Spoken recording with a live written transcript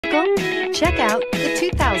vehicle? Check out the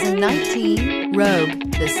 2019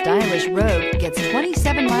 Rogue. The stylish Rogue gets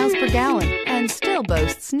 27 miles per gallon and still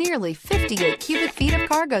boasts nearly 58 cubic feet of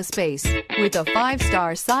cargo space. With a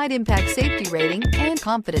 5-star side impact safety rating and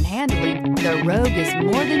confident handling, the Rogue is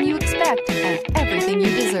more than you expect and everything you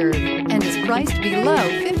deserve, and is priced below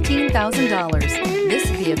 $15,000. This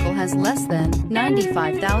vehicle has less than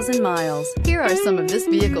 95,000 miles. Here are some of this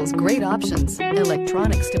vehicle's great options: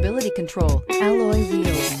 electronic stability control, alloy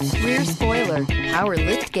wheels, rear spoiler, power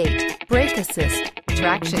lift gate, brake assist,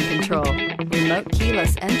 traction control, remote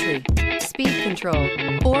keyless entry, speed control,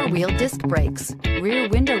 4-wheel disc brakes, rear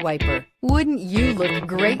window wiper. Wouldn't you look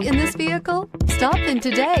great in this vehicle? Stop in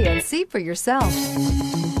today and see for yourself.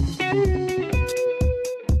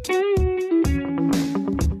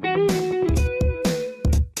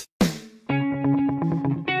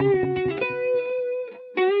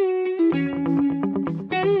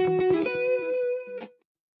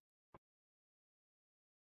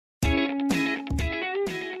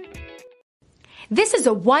 This is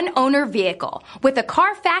a one-owner vehicle with a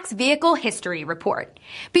Carfax Vehicle History Report.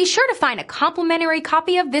 Be sure to find a complimentary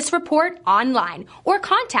copy of this report online or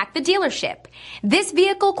contact the dealership. This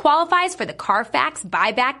vehicle qualifies for the Carfax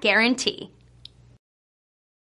Buyback Guarantee.